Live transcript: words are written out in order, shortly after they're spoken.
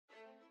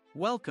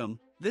Welcome,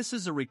 this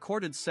is a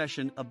recorded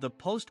session of the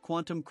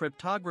Post-Quantum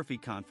Cryptography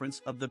Conference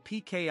of the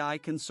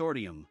PKI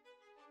Consortium.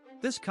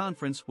 This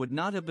conference would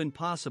not have been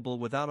possible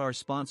without our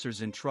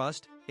sponsors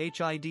Entrust,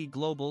 HID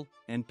Global,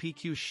 and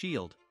PQ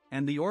Shield,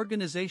 and the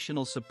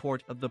organizational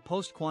support of the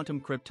Post-Quantum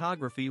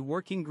Cryptography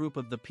Working Group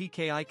of the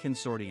PKI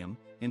Consortium,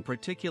 in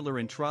particular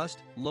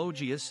Entrust,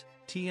 Logius,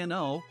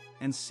 TNO,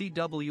 and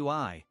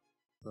CWI.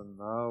 So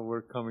now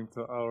we're coming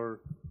to our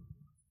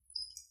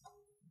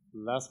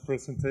last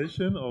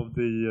presentation of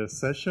the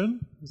session.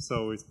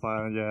 So it's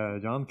by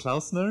Jan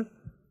Klaussner,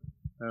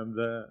 and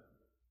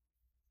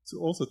to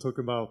also talk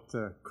about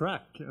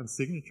crack and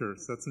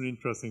signatures. That's an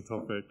interesting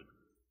topic.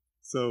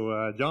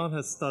 So Jan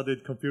has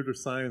studied computer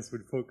science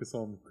with focus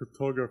on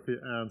cryptography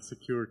and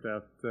security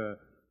at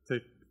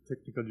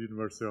Technical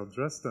University of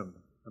Dresden,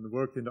 and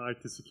worked in the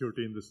IT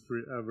security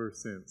industry ever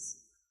since.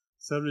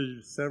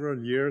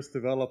 Several years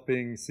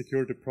developing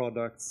security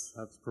products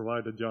has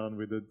provided Jan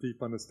with a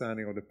deep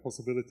understanding of the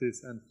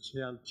possibilities and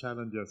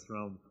challenges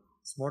around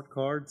smart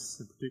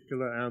cards in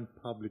particular and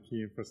public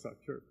key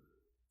infrastructure.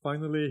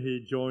 Finally,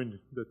 he joined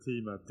the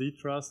team at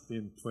Trust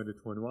in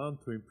 2021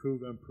 to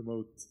improve and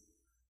promote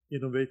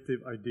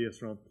innovative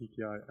ideas around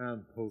PKI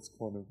and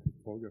post-quantum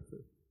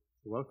cryptography.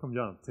 So welcome,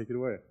 Jan. Take it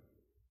away.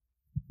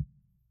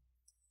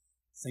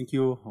 Thank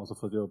you also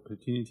for the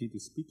opportunity to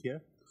speak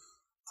here.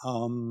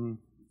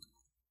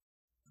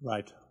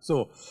 Right.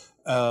 So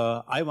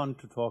I want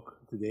to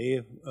talk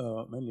today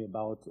mainly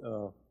about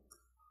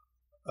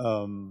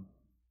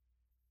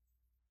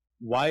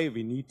why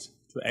we need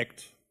to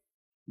act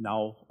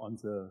now on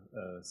the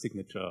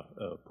signature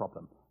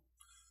problem.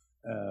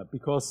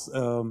 Because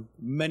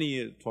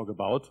many talk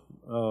about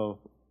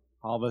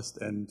harvest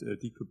and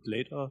decrypt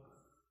later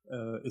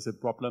is a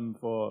problem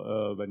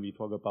for when we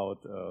talk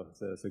about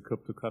the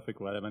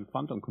cryptographic relevant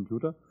quantum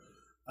computer.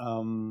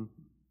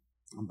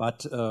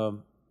 But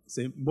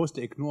they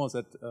mostly ignore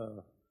that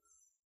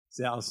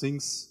there are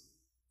things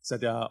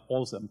that are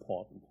also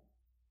important.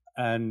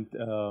 And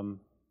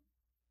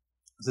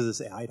this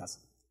is AIDAS.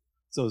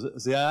 So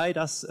the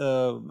AIDAS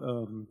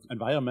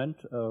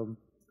environment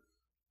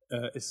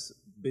is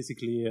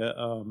basically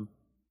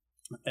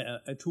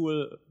a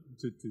tool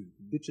to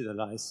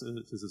digitalize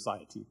the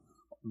society.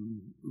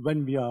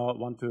 When we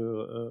want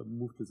to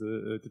move to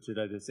the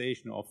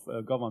digitalization of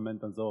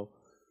government and so,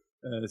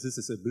 this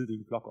is a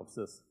building block of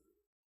this.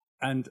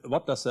 And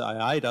what does the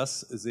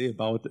AIDAS say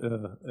about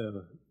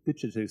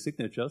digital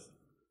signatures?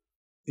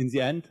 In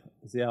the end,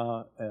 they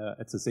are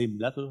at the same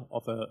level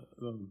of a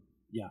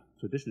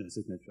traditional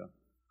signature.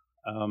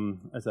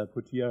 As I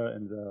put here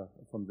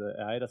from the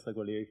AIDAS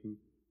regulation,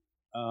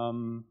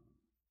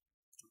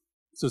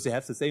 so they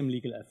have the same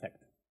legal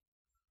effect.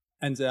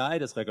 And the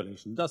AIDAS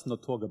regulation does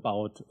not talk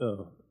about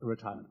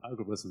retirement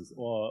algorithms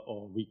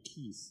or weak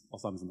keys or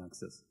something like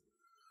this.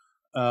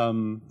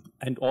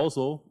 And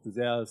also,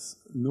 there's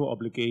no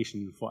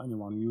obligation for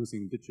anyone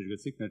using digital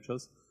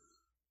signatures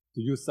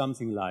to use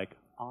something like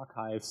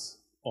archives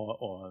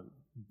or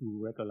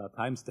do regular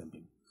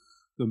timestamping.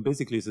 So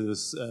basically, this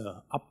is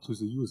up to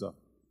the user.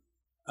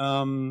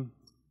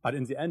 But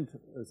in the end,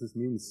 this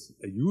means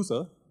a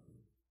user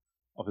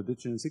of a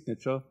digital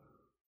signature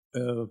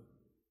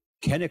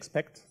can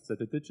expect that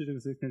the digital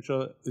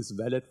signature is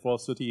valid for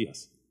 30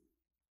 years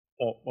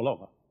or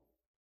longer.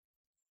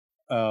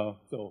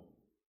 So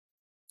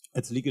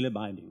it's legally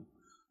binding.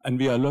 And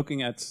we are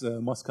looking at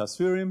Moscow's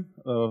theorem,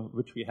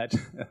 which we had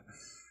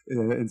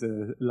in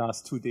the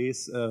last 2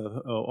 days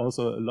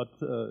also a lot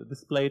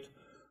displayed.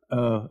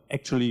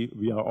 Actually,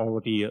 we are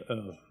already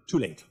too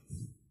late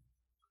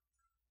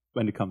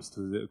when it comes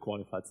to the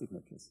qualified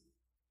signatures.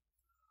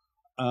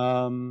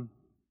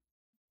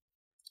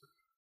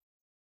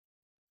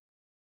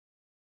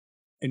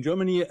 In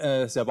Germany,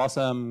 there was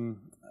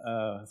some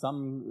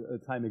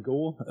time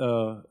ago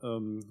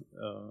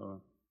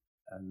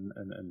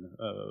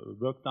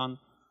work done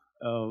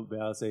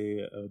where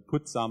they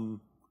put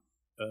some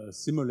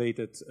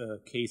simulated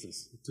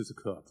cases to the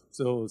court.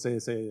 So they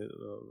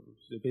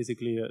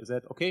basically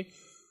said, okay,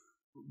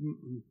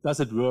 does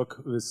it work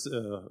with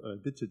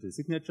digital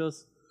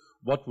signatures?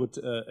 What would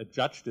a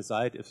judge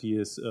decide if he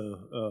is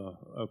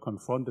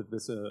confronted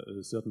with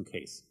a certain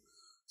case?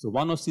 So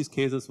one of these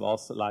cases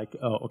was like,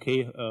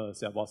 okay,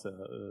 there was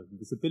a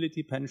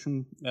disability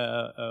pension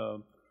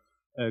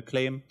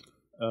claim,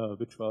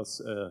 which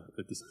was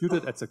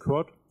disputed at the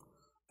court.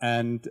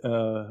 And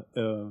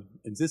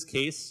in this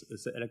case,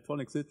 the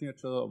electronic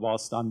signature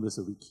was done with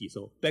a weak key.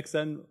 So back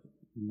then,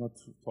 not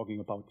talking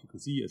about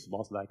CRQC, it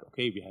was like,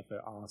 okay, we have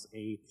a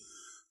RSA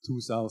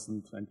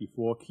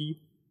 2024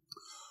 key.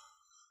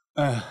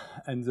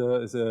 And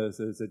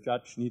the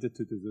judge needed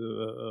to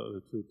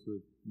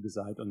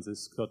decide on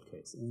this court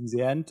case. In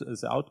the end,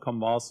 the outcome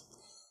was,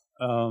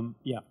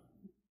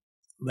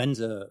 when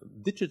the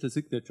digital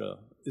signature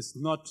is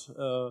not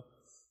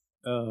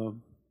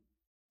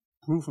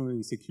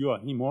provenly secure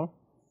anymore,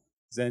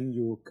 then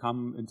you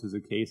come into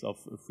the case of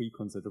free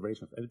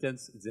consideration of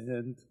evidence.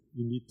 Then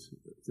you need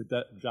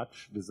the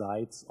judge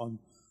decides on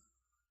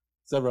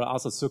several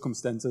other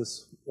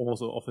circumstances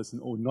also offers an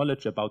own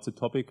knowledge about the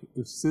topic,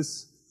 if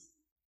this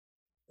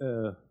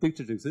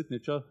digital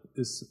signature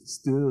is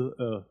still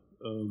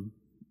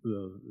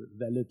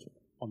valid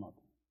or not,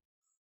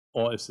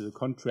 or if the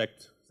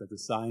contract that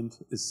is signed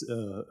is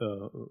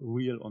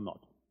real or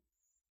not.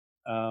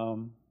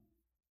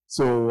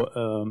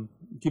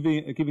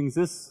 Giving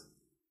this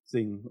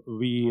thing,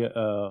 we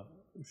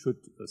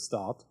should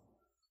start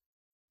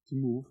to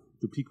move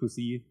to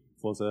PQC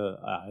for the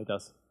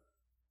AIDAS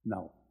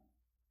now.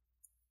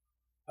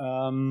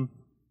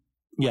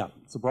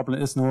 The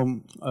problem is now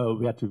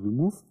where to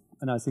remove,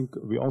 and I think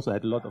we also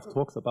had a lot of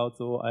talks about,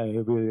 so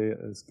I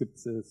will skip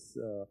this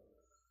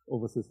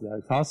over this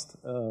very fast.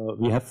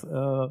 We have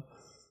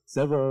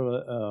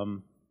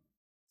several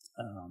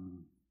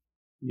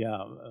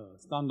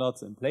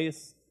standards in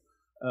place,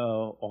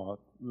 or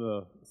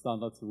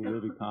standards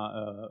will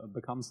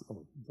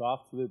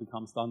drafts will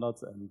become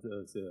standards, and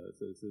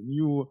the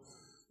new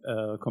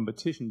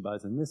competition by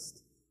the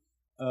NIST.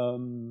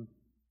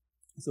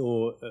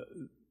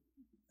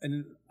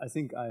 And I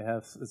think I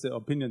have the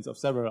opinions of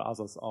several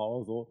others are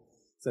also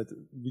that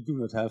we do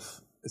not have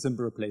a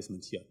simple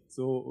replacement here.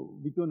 So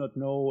we do not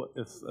know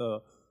if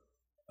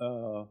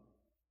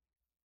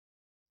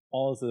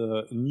all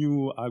the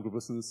new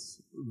algorithms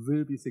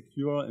will be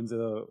secure in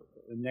the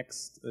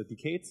next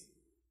decades.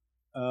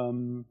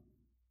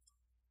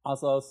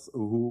 Others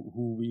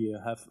who we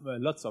have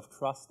lots of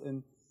trust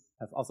in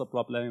have other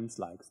problems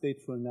like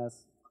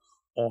statefulness,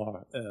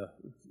 or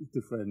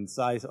different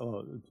size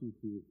or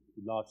too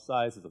large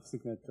sizes of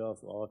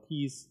signatures or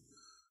keys,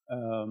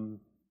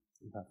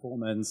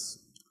 performance,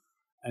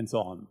 and so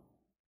on.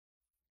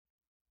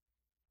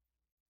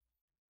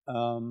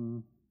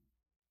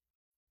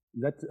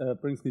 That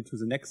brings me to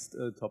the next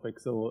topic.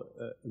 So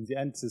in the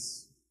end,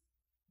 this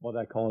what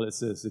I call is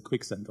the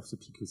quicksand of the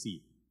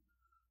PQC.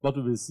 What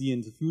we will see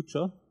in the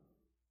future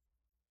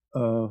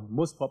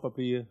most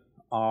probably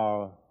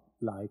are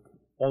like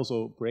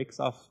also breaks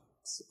of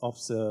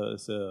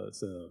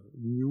the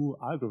new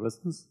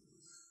algorithms.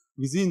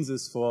 We've seen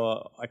this,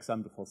 for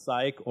example, for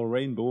Psych or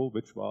Rainbow,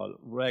 which were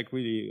like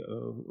really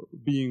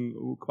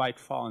being quite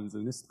far in the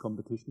NIST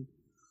competition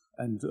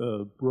and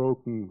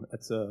broken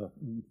at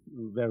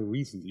very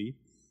recently.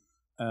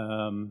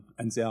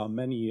 And there are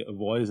many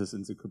voices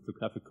in the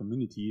cryptographic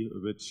community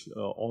which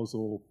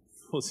also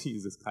foresee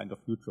this kind of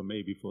future,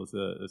 maybe for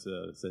the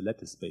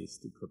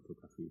lattice-based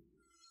cryptography,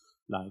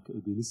 like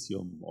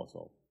dilithium or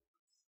so.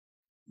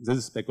 This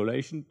is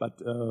speculation, but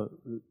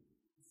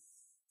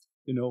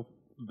you know,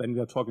 when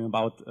we are talking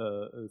about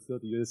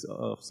 30 years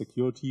of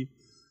security,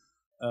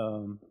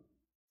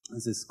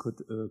 this could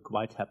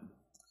quite happen.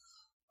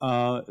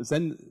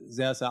 Then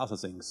there's other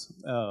things,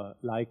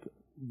 like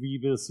we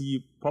will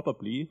see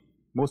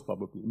most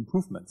probably,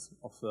 improvements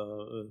of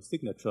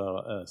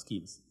signature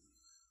schemes,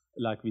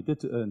 like we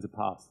did in the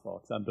past, for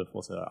example,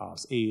 for the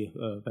RSA,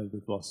 when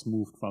it was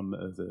moved from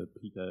the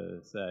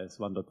PSS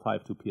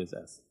 1.5 to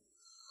PSS.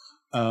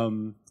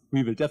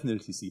 We will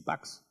definitely see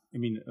bugs. I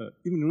mean,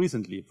 even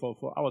recently,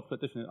 for our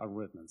traditional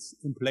algorithms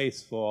in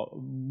place for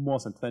more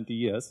than 20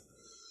 years,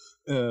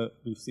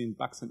 we've seen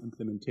bugs and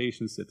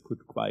implementations that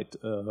could quite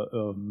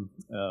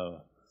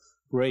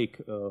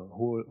break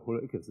whole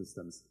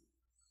ecosystems.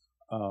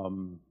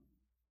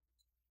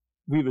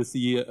 We will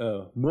see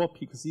more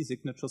PQC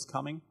signatures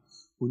coming.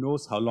 Who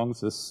knows how long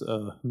this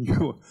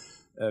new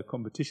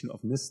competition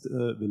of NIST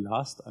will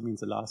last? I mean,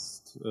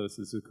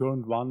 the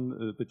current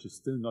one, which is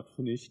still not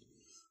finished,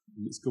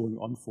 is going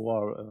on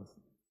for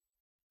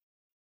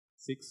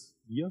 6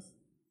 years.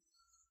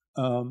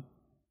 And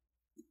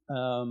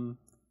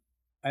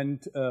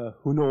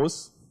who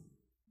knows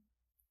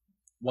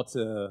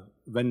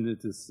when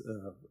it is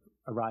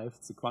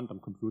arrived, the quantum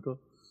computer,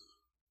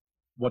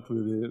 what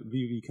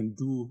we can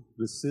do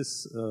with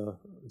this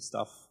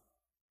stuff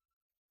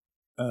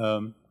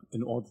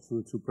in order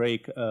to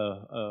break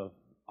other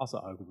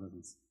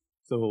algorithms.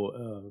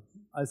 So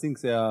I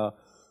think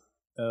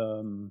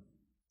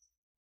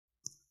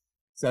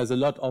there's a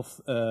lot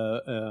of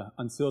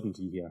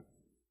uncertainty here,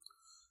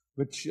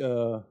 which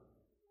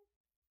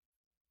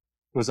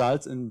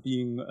results in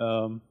being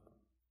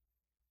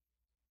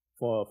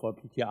for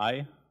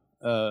PKI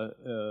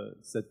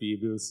that we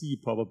will see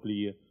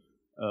probably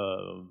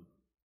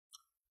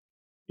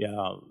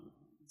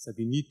that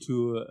we need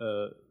to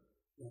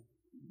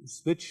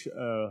switch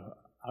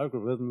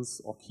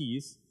algorithms or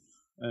keys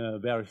in a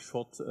very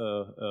short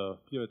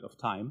period of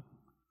time.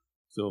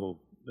 So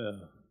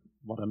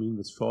what I mean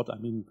with short, I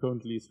mean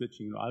currently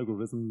switching an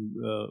algorithm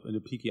in a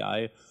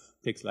PKI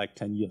takes like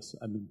 10 years.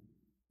 I mean,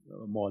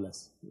 more or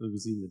less. We've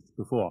seen it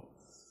before.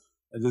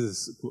 And this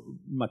is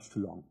much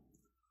too long.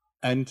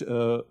 And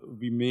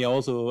we may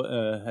also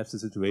have the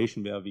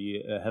situation where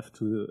we have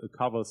to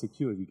cover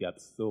security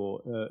gaps.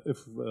 So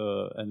if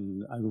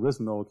an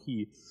algorithm or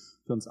key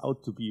turns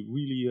out to be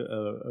really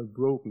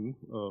broken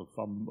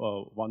from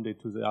one day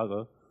to the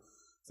other,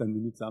 then we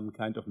need some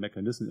kind of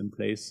mechanism in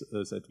place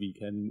that we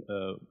can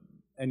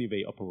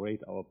anyway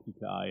operate our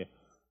PKI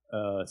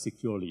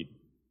securely.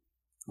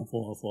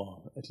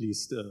 for at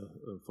least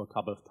for a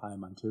couple of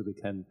time until we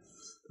can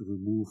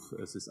remove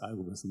this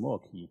algorithm or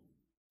key.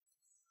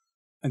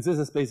 And this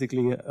is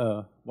basically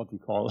what we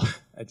call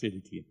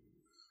agility.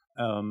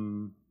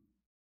 But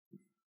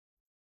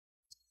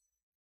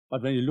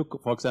when you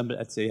look, for example,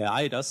 at the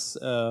AIDAS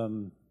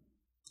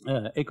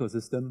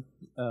ecosystem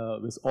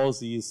with all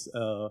these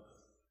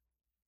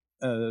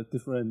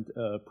different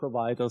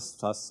providers,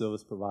 trust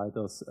service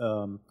providers,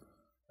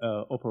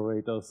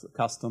 operators,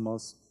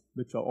 customers,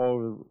 which are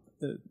all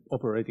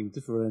operating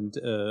different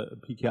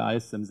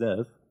PKIs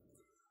themselves,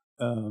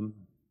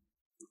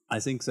 I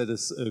think that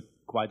is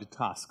quite a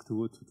task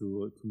to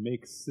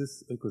make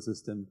this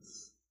ecosystem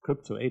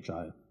crypto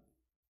agile.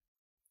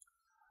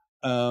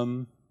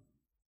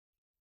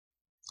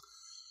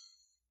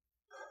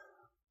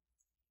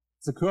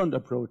 The current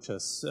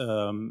approaches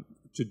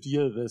to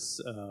deal with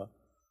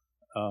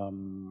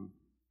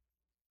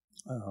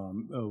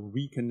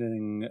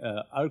weakening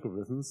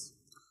algorithms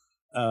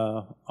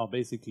are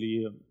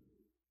basically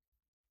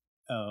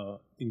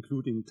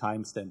including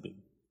timestamping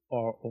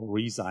or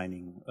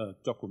resigning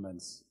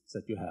documents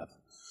that you have.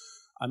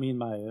 I mean,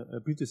 my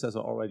predecessor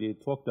already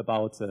talked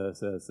about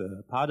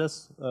the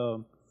PADES,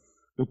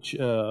 which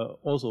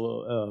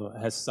also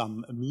has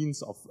some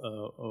means of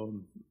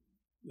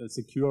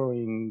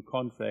securing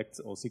contracts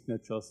or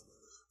signatures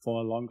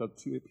for a longer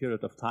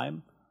period of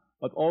time.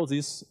 But all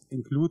this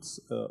includes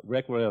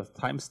regular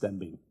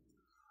timestamping.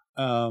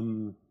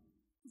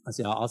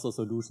 There are other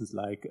solutions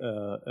like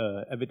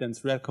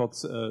evidence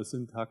records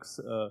syntax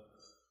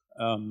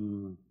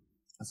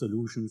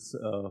solutions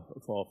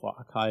for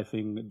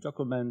archiving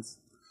documents,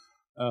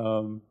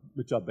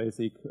 which are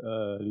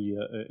basically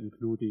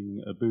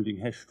including building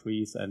hash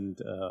trees and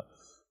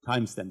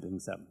timestamping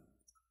them.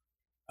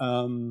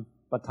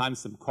 But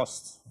timestamp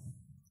costs.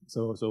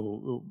 So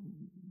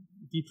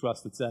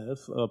Dtrust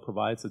itself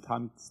provides a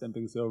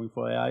timestamping serving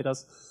for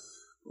AIDAS,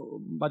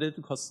 but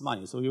it costs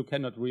money. So you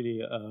cannot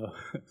really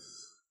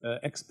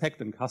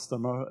expect a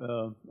customer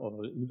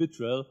or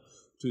individual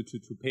to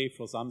pay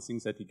for something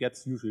that he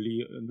gets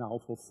usually now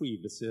for free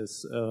with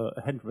his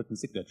handwritten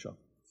signature.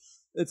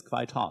 It's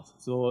quite hard.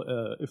 So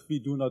if we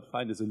do not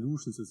find a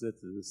solution so that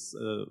is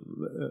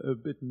a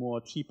bit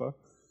more cheaper,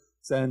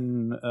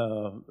 then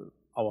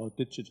our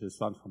digital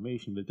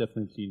transformation will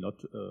definitely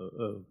not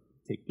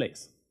take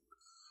place.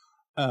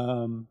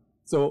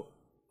 So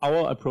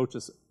our approach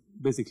is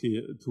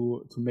basically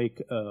to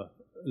make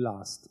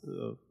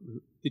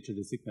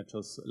digital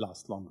signatures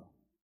last longer.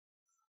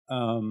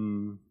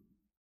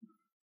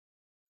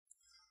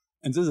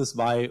 And this is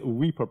why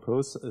we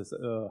propose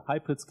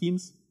hybrid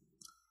schemes.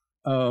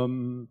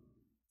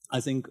 I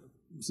think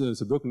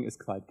the working is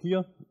quite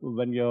clear.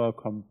 When you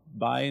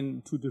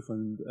combine two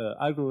different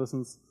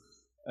algorithms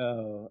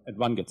and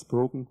one gets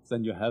broken,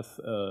 then you have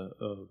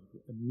a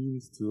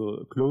means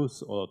to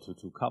close or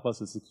to cover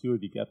the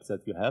security gaps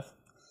that you have.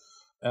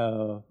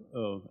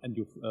 And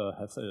you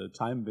have a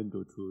time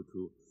window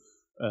to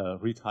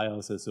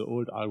retire the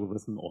old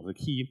algorithm or the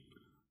key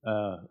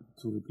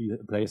to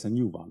replace a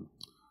new one.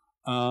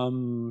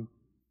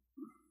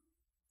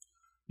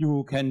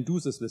 You can do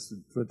this with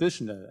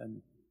traditional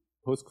and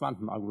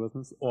post-quantum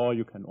algorithms, or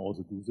you can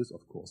also do this,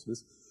 of course,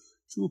 with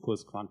true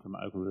post-quantum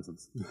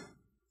algorithms,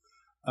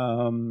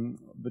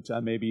 which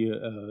I maybe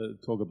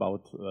talk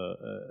about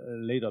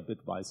later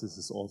bit why this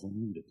is also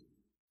needed.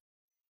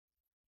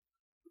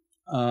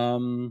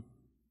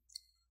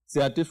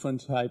 There are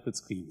different hybrid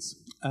schemes,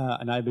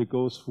 and I will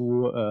go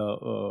through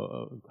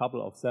a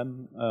couple of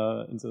them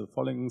in the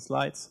following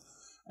slides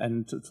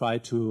and try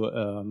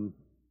to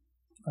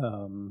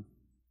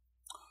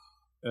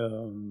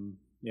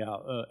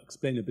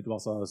explain a bit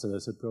what are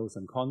the pros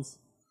and cons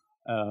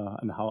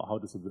and how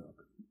does it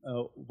work.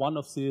 One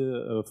of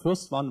the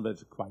first one,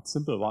 but quite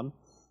simple one,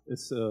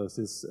 is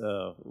this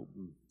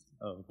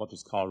what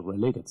is called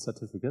related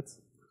certificates.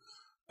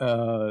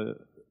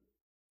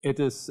 It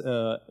is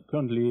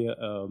currently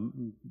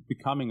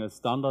becoming a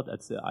standard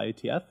at the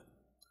IETF.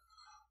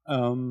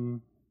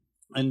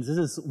 And this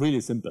is really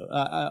simple.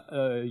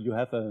 You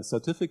have a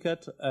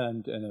certificate,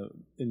 and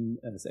in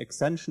as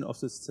extension of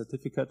this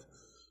certificate,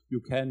 you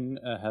can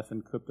have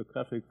a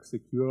cryptographic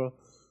secure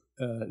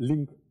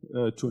link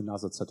to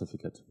another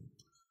certificate.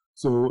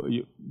 So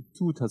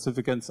two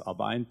certificates are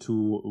bound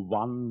to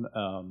one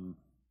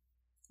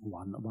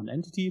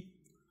entity,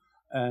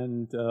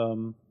 and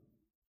so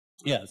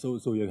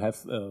you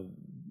have a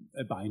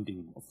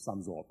binding of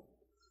some sort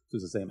to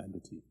the same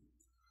entity.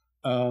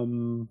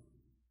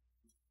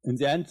 In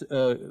the end,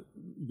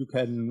 you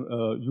can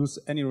use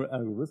any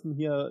algorithm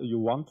here you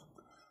want.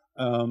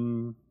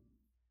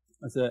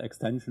 The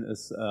extension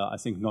is, I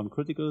think,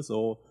 non-critical,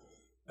 so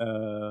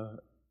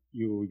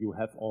you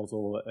have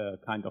also a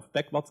kind of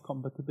backwards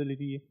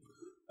compatibility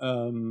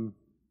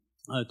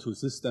to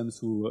systems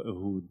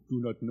who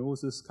do not know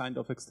this kind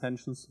of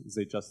extensions.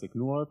 They just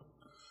ignore it.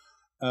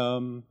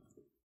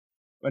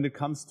 When it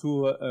comes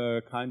to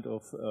a kind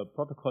of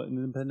protocol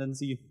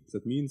independency,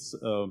 that means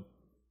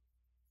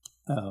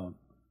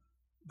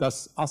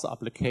does other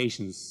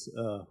applications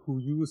who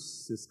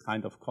use this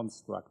kind of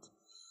construct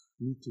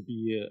need to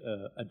be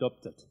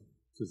adopted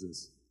to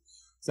this?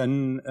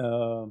 Then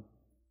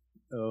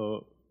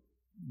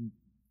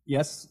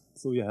yes,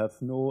 so you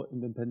have no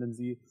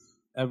independency.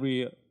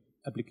 Every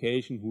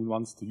application who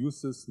wants to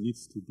use this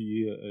needs to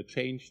be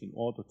changed in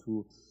order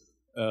to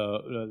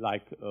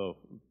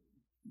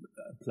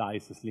apply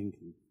this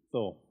linking.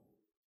 So,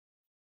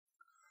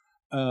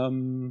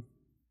 and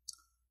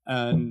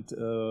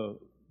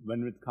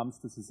when it comes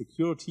to the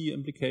security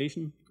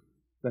implication,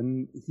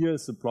 then here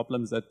is the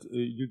problem that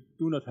you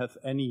do not have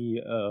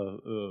any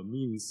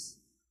means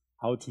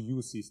how to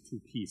use these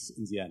two keys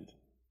in the end.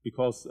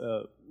 Because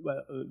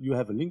you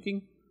have a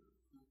linking,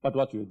 but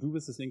what you do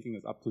with this linking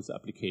is up to the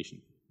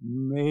application.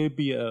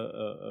 Maybe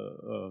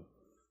a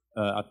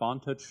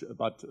advantage,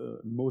 but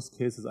in most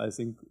cases I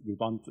think we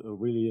want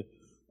really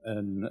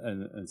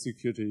a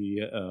security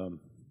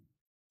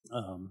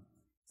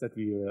that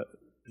we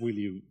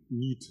really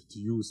need to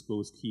use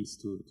both keys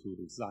to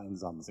design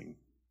something.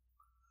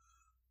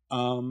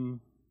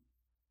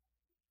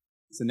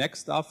 The next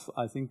stuff,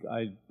 I think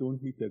I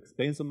don't need to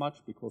explain so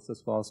much because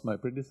this was my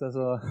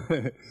predecessor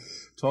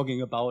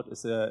talking about,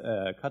 is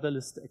a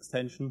catalyst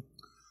extension.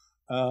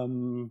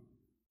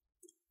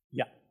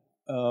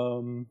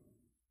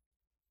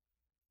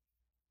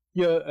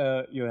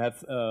 Here you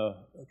have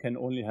can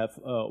only have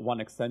one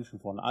extension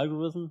for an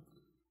algorithm.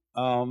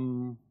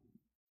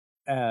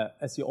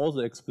 As you also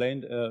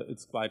explained,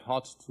 it's quite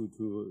hard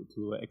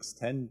to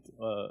extend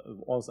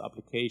all the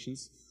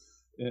applications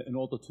in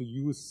order to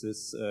use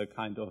this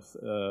kind of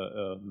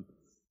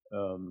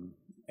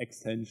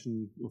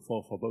extension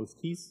for both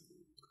keys.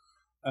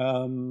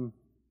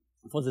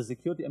 For the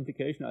security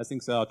implication, I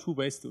think there are two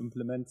ways to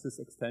implement this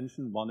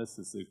extension. One is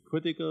this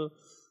critical.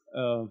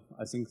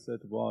 I think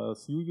that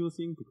was you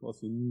using,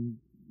 because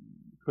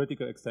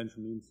critical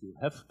extension means you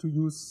have to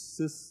use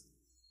this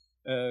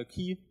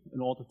key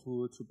in order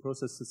to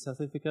process the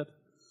certificate.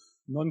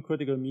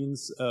 Non-critical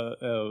means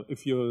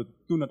if you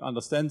do not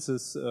understand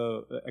this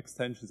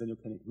extension, then you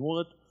can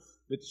ignore it,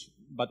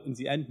 but in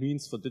the end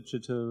means for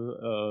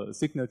digital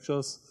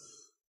signatures.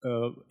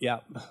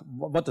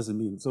 What does it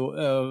mean?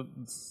 So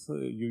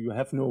you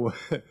have no,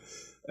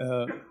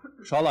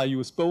 shall I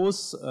use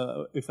both?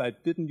 If I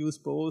didn't use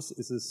both,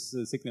 is this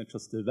signature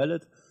still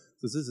valid?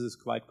 So this is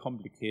quite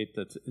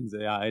complicated in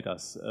the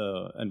AIDAS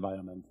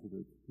environment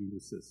to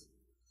use this.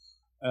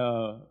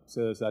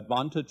 The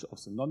advantage of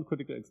the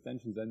non-critical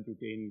extension, then you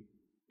gain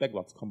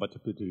backwards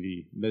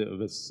compatibility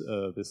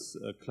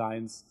with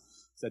clients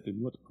that do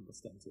not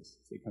understand this.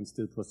 They can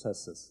still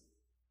process this.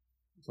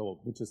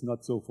 So, which is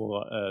not so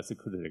for the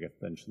critical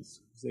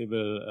extensions. They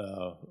will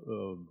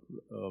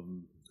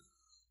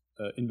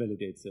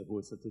invalidate the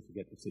whole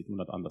certificate if they do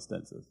not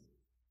understand this.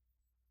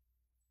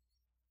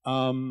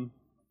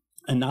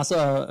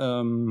 Another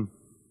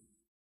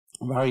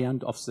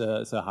variant of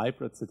the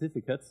hybrid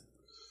certificates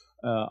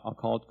are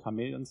called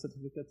chameleon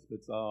certificates,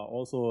 which are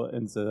also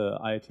in the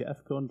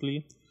IETF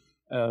currently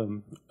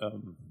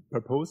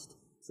proposed.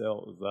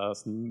 So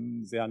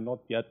they are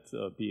not yet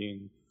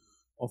being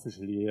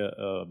officially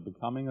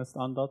becoming a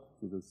standard.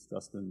 This is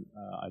just an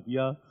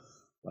idea,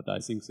 but I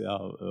think there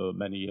are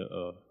many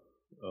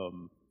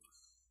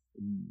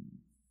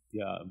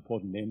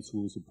important names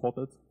who support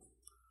it.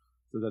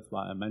 So that's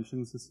why I'm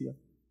mentioning this here.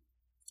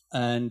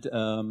 And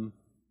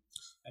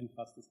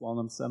NCAST is one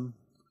of them.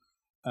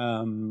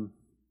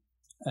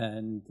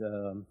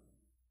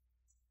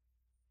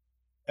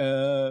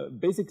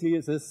 Basically,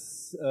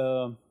 this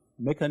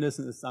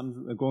mechanism is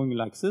going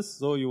like this.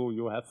 So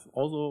you have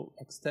also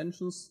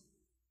extensions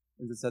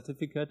in the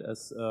certificate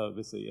as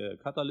with a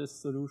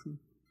catalyst solution.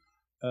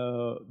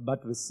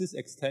 But with these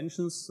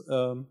extensions,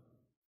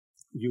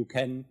 you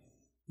can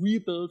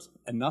rebuild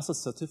another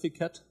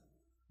certificate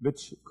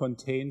which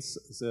contains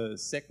the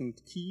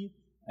second key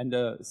and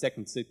a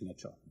second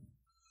signature.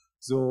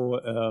 So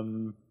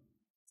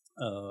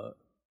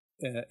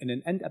in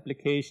an end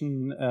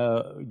application,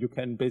 you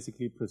can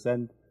basically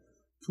present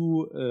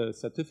two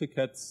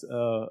certificates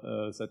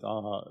that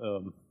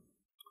are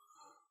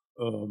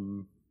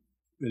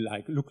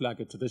look like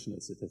a traditional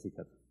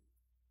certificate.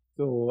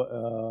 So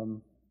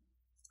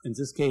in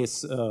this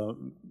case,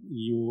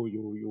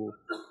 you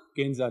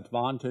gain the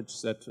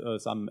advantage that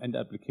some end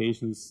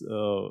applications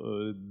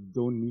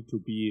don't need to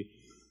be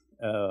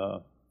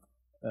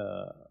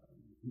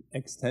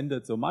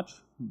extended so much,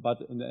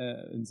 but in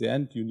the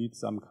end you need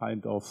some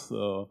kind of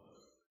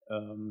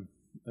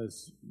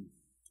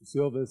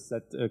service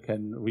that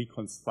can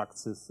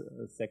reconstruct this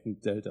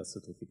second delta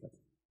certificate.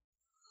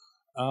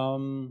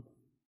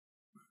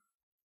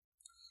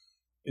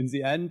 In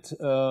the end,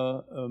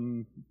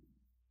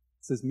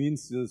 this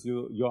means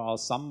you are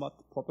somewhat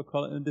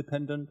protocol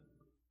independent,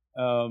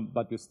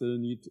 but you still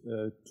need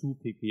two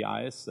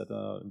PKIs that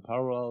are in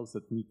parallel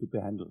that need to be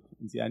handled.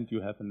 In the end,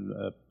 you have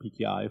a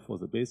PKI for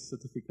the base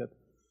certificate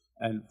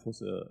and for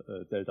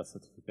the delta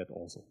certificate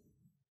also,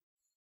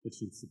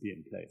 which needs to be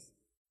in place.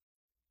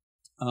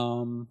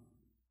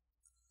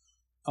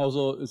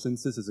 Also,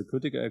 since this is a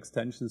critical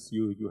extensions,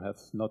 you have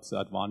not the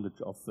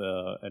advantage of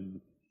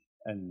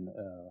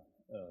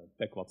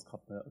backwards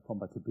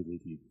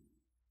compatibility.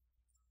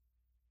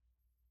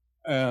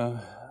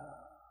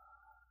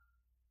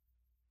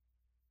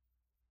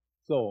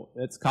 So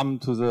let's come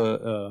to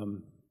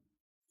the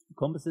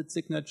composite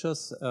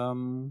signatures.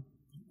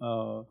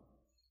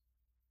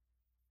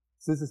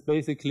 This is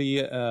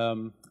basically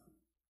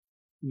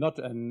not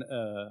an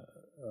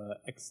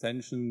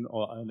extension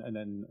or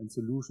a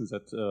solution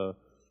that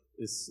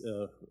is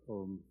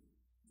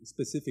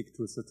specific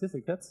to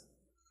certificates,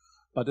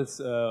 but it's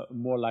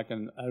more like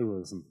an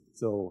algorithm.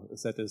 So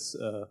that is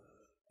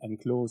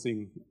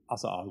enclosing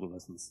other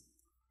algorithms.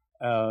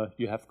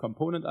 You have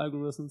component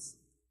algorithms.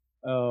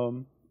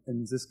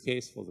 In this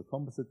case, for the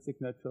composite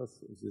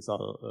signatures, these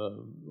are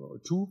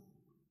two.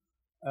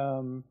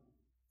 And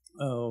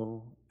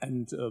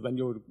when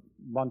you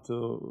want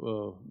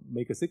to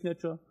make a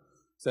signature,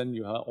 then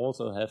you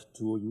also have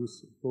to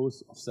use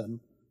both of them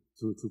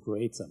to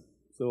create them.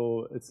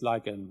 So it's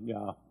like an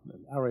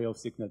array of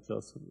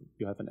signatures.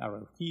 You have an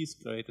array of keys,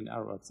 create an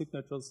array of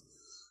signatures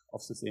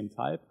of the same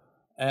type,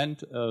 and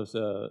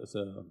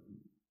the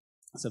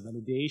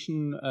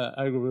validation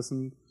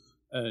algorithm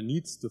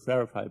needs to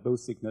verify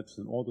both signatures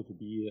in order to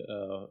be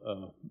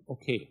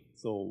okay.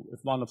 So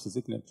if one of the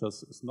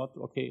signatures is not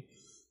okay,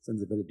 then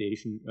the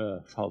validation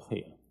shall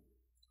fail.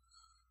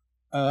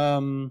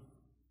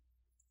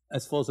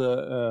 As for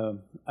the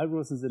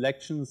algorithm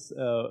selections,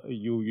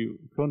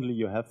 currently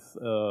you have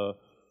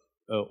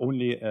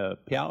only a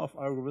pair of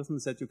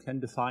algorithms that you can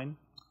define,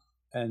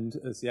 and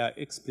they are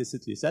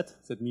explicitly set.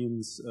 That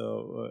means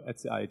at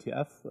the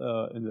IETF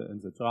in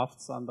the draft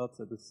standard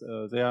that is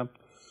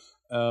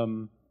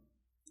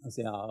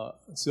there are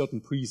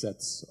certain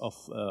presets of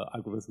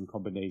algorithm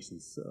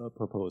combinations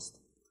proposed.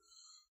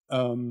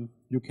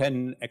 You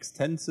can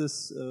extend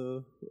this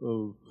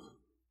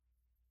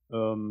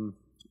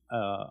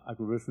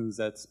algorithm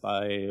sets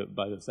by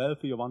yourself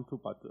if you want to,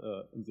 but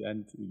in the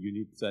end you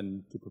need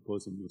then to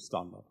propose a new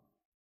standard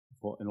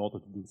in order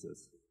to do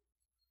this.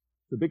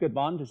 The big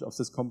advantage of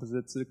this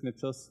composite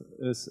signatures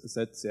is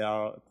that they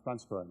are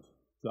transparent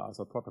to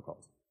other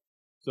protocols.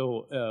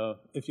 So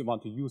if you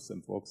want to use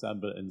them, for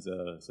example, in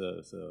the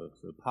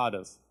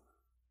PADAS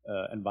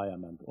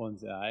environment or in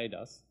the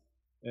AIDAS,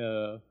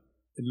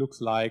 it looks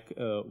like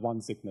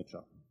one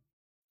signature,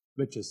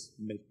 which is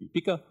maybe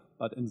bigger,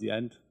 but in the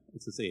end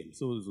it's the same.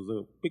 So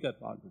the big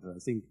advantage, I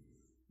think,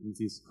 in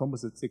these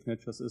composite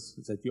signatures is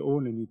that you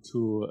only need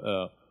to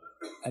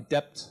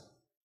adapt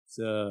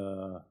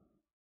the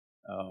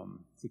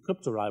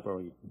crypto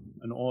library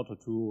in order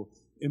to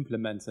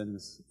implement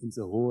this in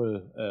the whole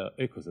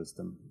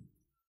ecosystem.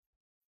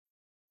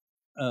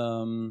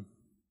 And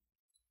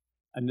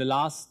the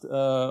last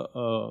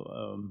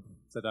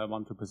that I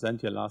want to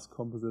present here, last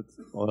composite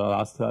or the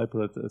last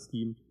hybrid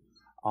scheme,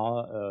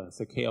 are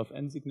the K of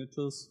N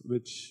signatures,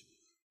 which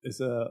is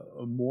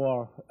a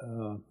more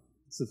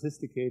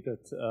sophisticated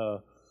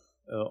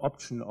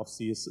option of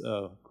these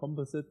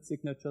composite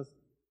signatures.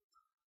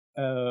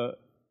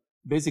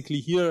 Basically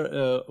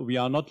here we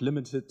are not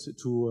limited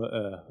to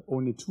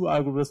only two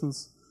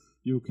algorithms.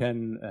 You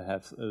can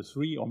have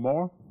three or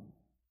more,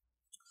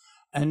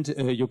 and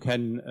you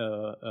can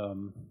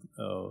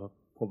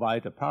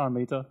provide a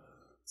parameter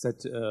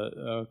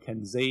that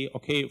can say,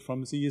 okay,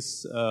 from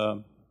these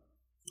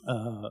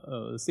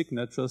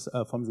signatures,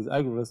 from these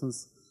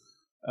algorithms,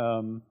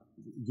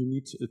 you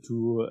need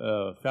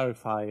to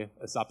verify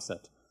a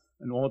subset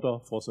in order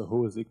for the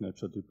whole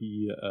signature to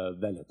be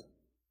valid.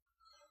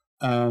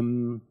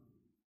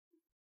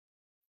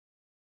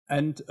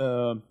 And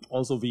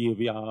also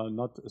we are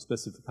not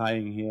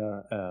specifying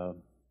here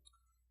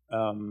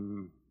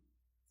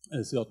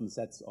certain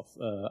sets of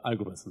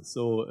algorithms.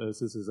 So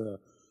this is a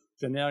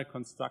generic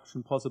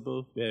construction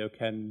possible where you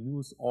can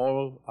use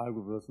all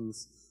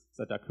algorithms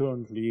that are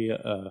currently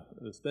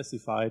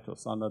specified or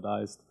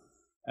standardized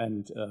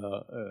and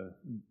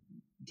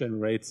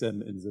generate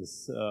them in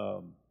this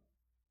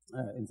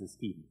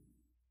scheme.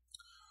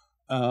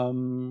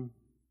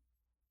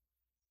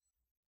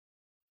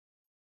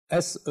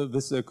 As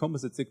with the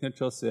composite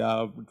signatures, they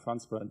are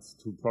transparent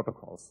to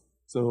protocols.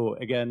 So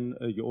again,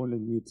 you only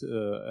need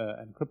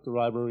an encrypted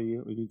library.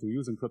 You need to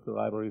use encrypted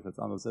library that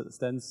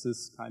understands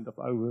this kind of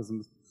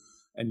algorithms,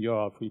 and you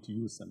are free to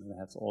use them. It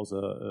has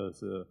also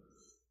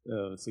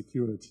the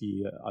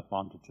security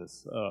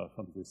advantages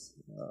from this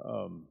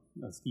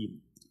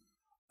scheme.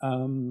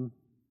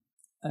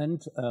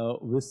 And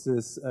with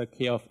this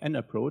K of N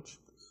approach,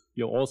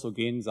 you also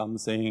gain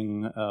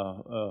something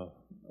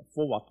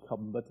forward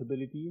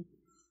compatibility.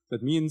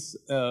 That means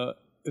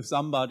if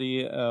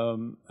somebody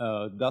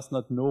does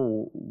not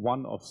know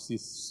one of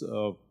these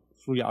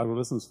three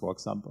algorithms, for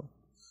example,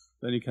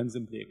 then you can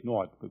simply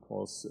ignore it,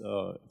 because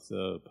if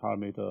the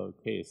parameter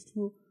k is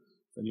 2,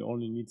 then you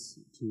only need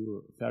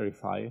to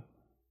verify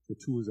the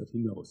 2 that he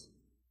knows.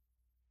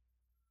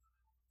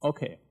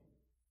 Okay.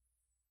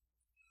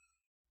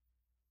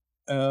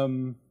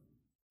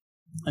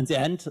 In the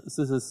end,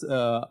 this is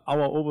our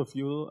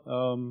overview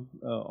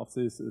of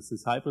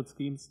these hybrid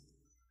schemes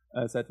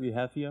that we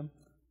have here.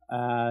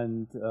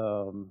 And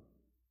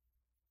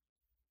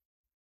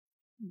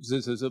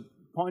the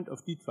point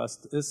of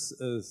D-Trust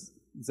is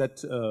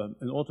that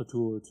in order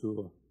to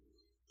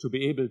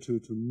be able to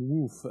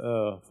move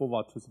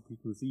forward to the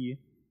PQC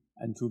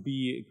and to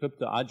be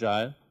crypto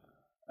agile,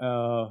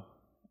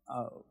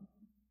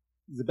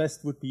 the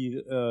best would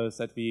be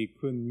that we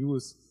can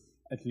use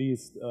at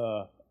least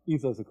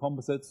either the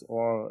composites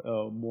or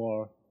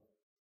more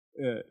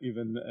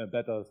even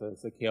better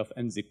the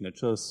KFN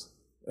signatures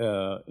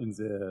in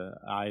the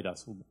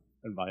IDAS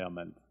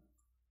environment.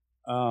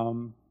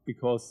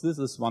 Because this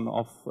is one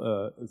of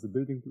the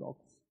building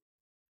blocks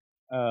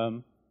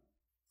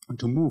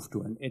to move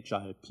to an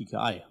agile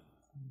PKI,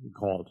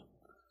 called.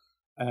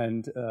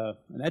 And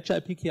an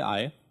agile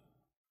PKI,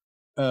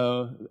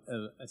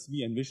 as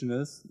we envision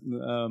this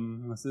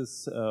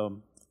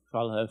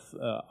shall have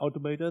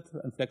automated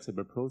and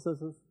flexible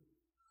processes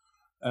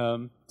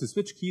to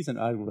switch keys and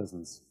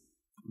algorithms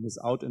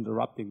without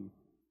interrupting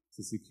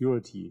the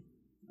security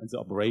and the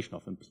operation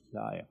of a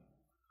PKI.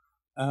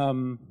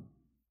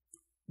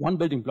 One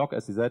building block,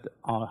 as I said,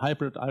 are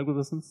hybrid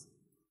algorithms.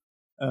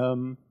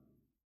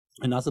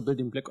 Another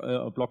building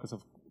block is,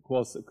 of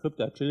course,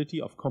 crypto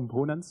agility of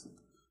components.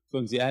 So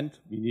in the end,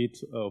 we need,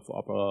 for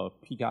our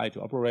PKI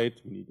to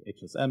operate, we need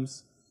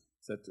HSMs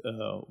that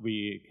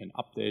we can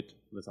update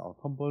with our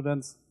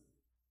components.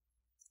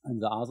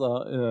 And the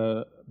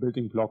other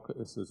building block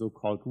is the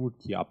so-called root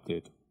key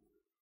update.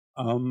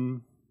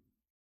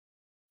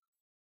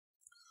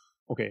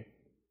 Okay,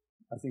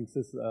 I think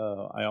this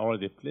I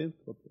already explained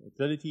for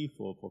agility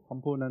for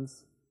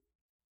components.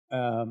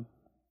 The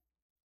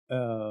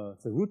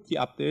root key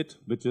update,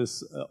 which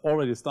is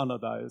already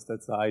standardized,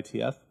 that's the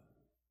ITF,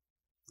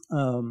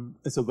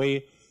 is a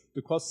way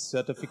to cross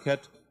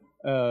certificate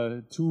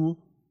two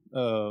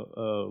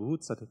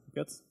root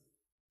certificates.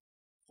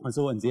 And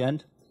so in the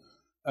end,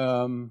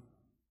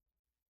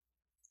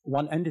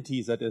 one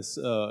entity that is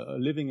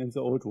living in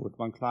the old root,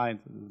 one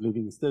client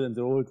living still in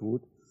the old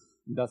root,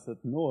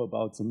 doesn't know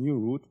about the new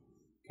root,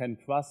 can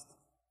trust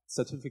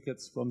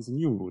certificates from the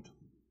new root.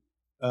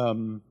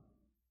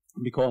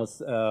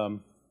 Because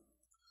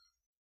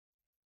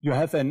you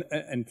have an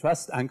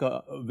trust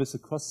anchor with the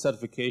cross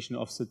certification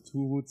of the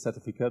two root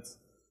certificates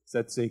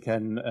that they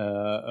can,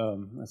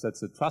 that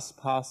the trust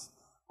path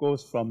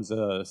goes from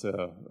the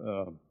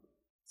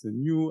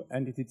new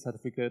entity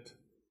certificate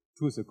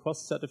to the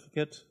cross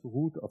certificate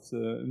root of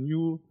the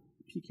new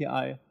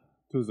PKI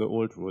to the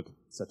old root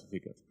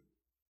certificate.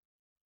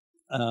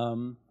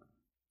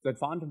 The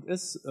advantage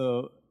is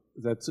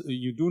that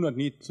you do not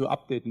need to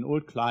update an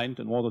old client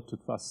in order to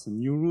trust the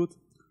new root.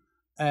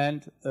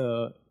 And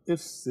if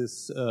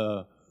this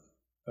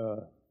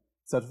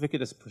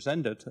certificate is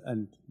presented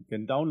and you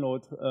can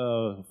download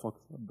for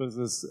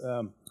this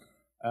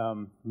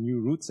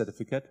new root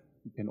certificate,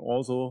 you can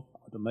also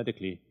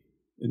automatically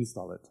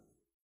install it.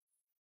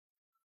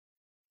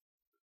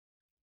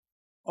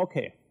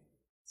 Okay,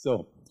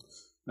 so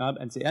now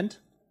at the end,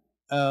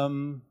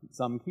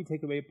 some key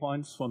takeaway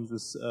points from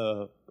this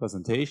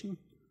presentation.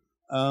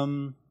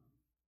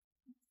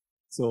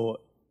 So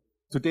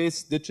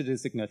today's digital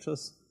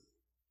signatures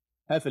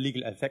have a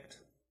legal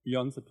effect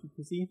beyond the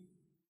PQC,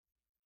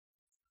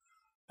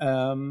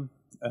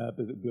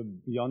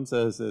 beyond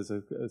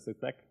the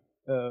crack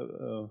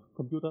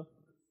computer.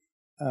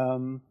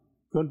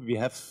 Currently, we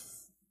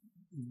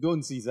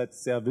don't see that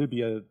there will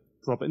be a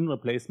drop-in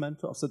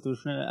replacement of the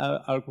traditional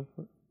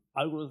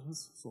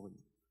algorithms. Sorry.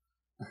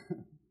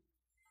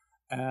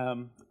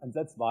 And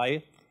that's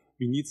why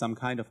we need some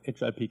kind of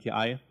agile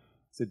PKI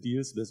that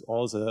deals with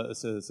all the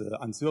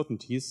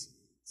uncertainties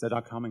that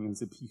are coming in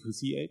the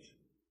PQC age.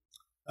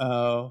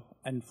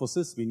 And for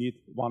this, we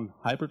need one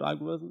hybrid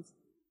algorithm.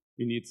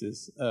 We need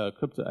this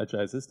crypto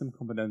agile system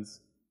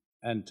components,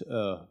 and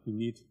we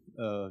need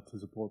to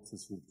support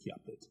this root key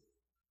update.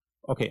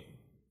 Okay,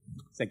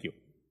 thank you.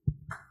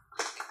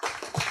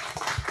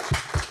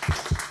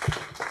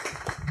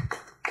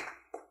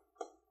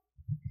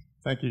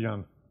 Thank you,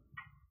 Jan.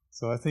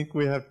 So I think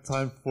we have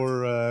time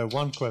for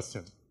one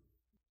question.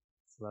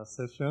 Last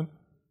session.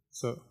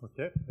 So,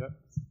 okay, yeah.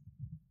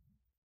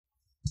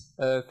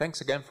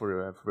 Thanks again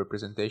for the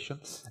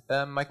presentation.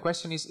 My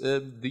question is,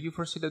 do you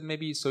foresee that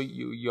maybe, so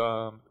you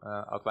are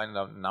outlining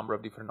a number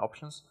of different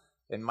options,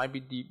 and might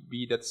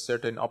be that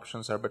certain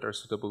options are better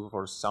suitable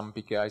for some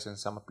PKIs and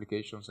some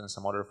applications and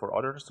some other for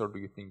others, or do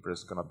you think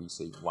there's going to be,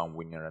 say, one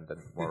winner and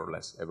then more or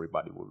less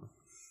everybody would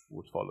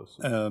follow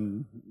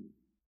suit?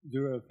 Do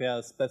you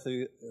refer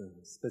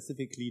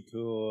specifically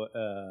to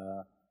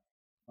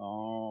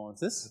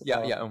this?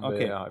 Yeah, yeah.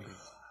 Okay.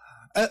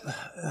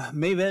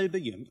 May well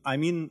be. I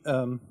mean,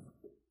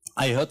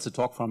 I heard the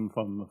talk from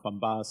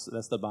Bas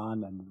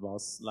Westerbahn, and it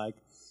was like,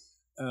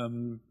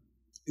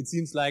 it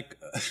seems like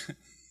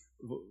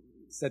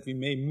that we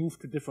may move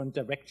to different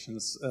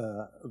directions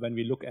when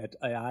we look at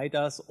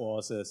IDAS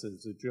or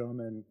the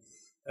German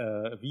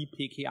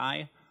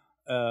VPKI.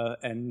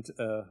 and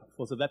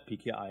for the web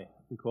PKI,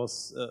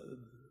 because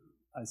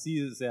I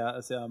see there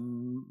are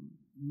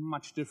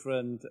much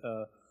different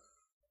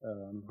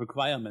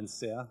requirements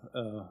there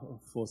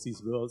for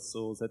these worlds,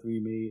 so that we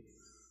may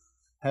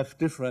have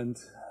different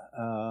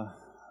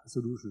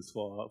solutions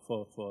for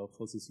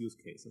these use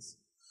cases.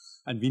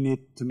 And we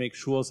need to make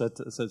sure that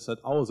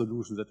our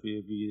solution that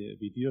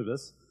we deal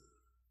with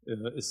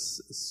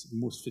is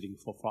most fitting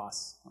for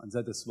us. And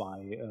that is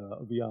why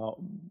we are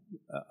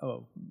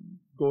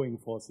going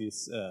for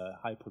these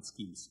hybrid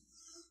schemes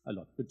a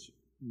lot, which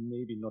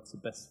maybe not the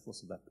best for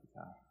the web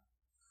PKI,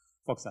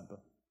 for example.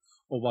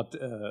 Or what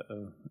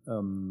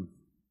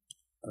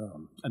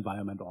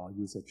environment or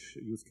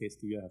use case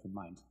do you have in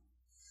mind?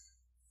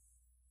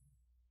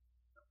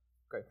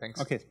 Okay,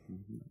 thanks. Okay.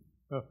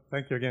 Oh,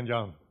 thank you again,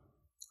 John.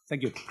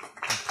 Thank you.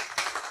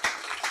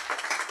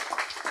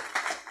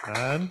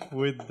 And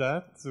with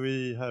that,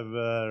 we have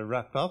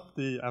wrapped up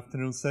the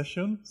afternoon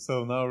session.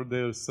 So now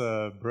there's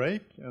a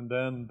break, and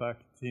then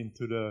back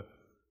into the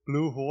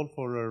Blue Hall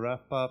for a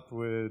wrap-up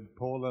with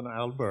Paul and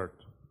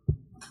Albert.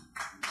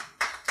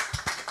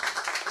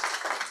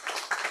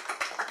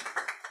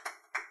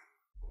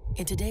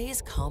 In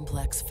today's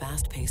complex,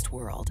 fast-paced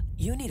world,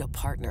 you need a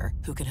partner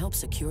who can help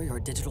secure your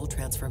digital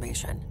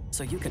transformation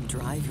so you can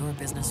drive your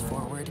business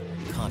forward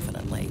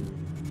confidently.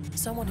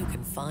 Someone who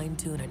can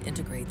fine-tune and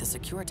integrate the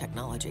secure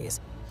technologies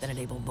that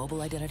enable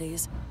mobile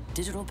identities,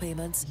 digital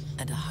payments,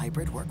 and a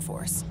hybrid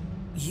workforce.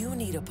 You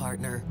need a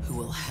partner who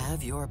will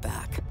have your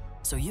back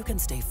so you can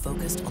stay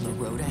focused on the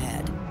road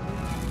ahead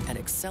and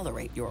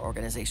accelerate your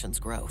organization's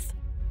growth.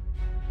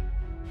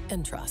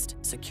 Entrust,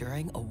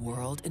 securing a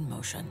world in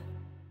motion.